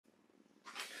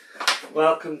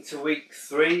Welcome to week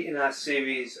 3 in our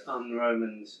series on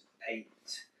Romans 8.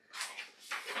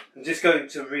 I'm just going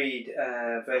to read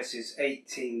verses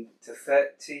 18 to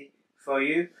 30 for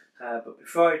you, but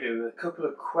before I do, a couple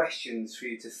of questions for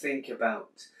you to think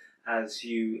about as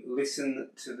you listen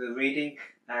to the reading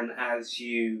and as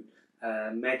you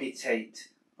meditate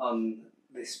on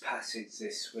this passage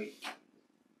this week.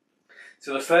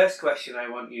 So the first question I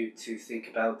want you to think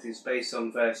about is based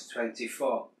on verse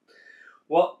 24.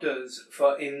 What does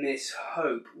 "for in this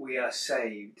hope we are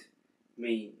saved"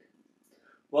 mean?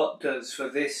 What does "for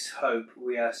this hope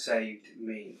we are saved"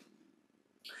 mean?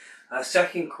 Our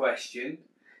second question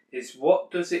is,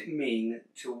 what does it mean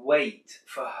to wait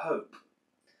for hope?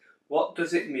 What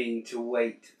does it mean to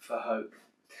wait for hope?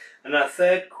 And our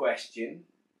third question,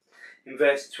 in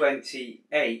verse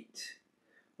 28,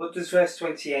 what does verse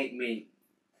 28 mean?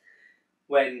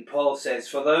 When Paul says,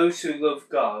 "For those who love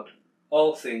God,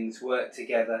 all things work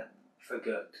together for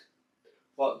good."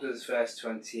 What does verse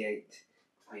 28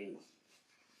 mean?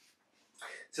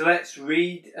 So let's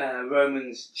read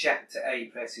Romans chapter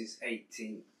 8, verses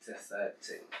 18 to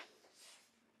 30.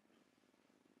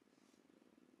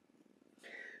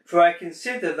 "For I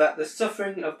consider that the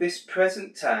suffering of this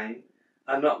present time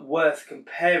are not worth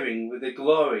comparing with the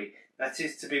glory that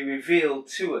is to be revealed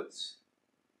to us.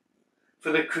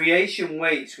 For the creation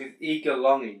waits with eager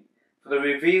longing for the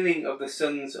revealing of the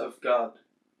sons of God.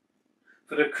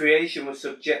 For the creation was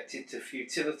subjected to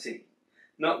futility,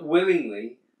 not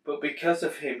willingly, but because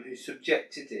of him who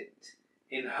subjected it,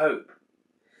 in hope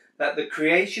that the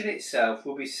creation itself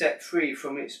will be set free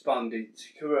from its bondage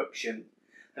to corruption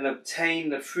and obtain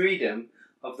the freedom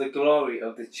of the glory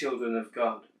of the children of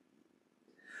God.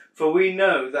 For we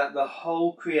know that the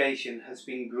whole creation has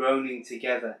been groaning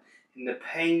together in the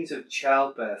pains of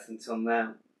childbirth until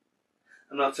now.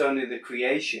 And not only the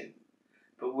creation,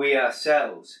 but we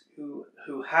ourselves,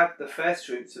 who have the first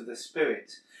fruits of the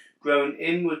Spirit, groan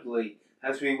inwardly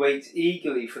as we wait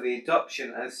eagerly for the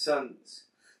adoption as sons,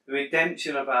 the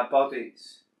redemption of our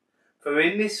bodies. For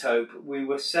in this hope we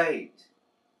were saved.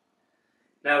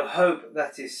 Now hope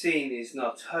that is seen is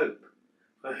not hope,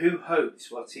 for who hopes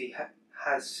what he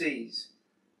has sees?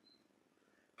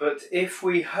 But if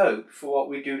we hope for what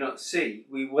we do not see,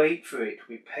 we wait for it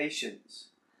with patience.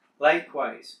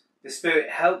 Likewise, the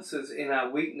Spirit helps us in our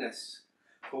weakness,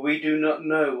 for we do not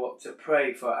know what to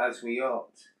pray for as we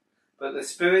ought. But the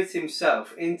Spirit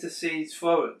himself intercedes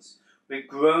for us with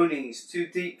groanings too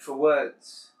deep for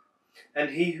words.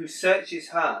 And he who searches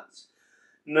hearts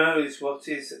knows what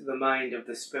is the mind of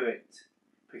the Spirit,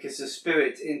 because the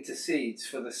Spirit intercedes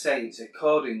for the saints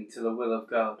according to the will of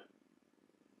God.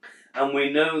 And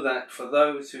we know that for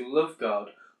those who love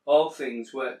God, all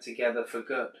things work together for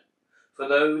good, for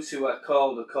those who are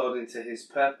called according to his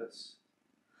purpose.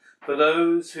 For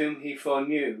those whom he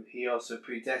foreknew, he also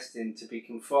predestined to be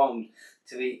conformed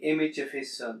to the image of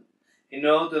his Son, in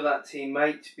order that he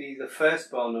might be the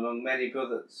firstborn among many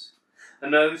brothers.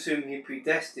 And those whom he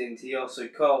predestined, he also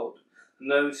called.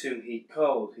 And those whom he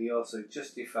called, he also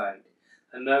justified.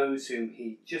 And those whom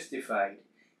he justified,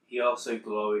 he also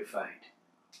glorified."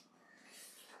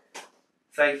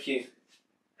 Thank you,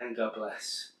 and God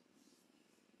bless.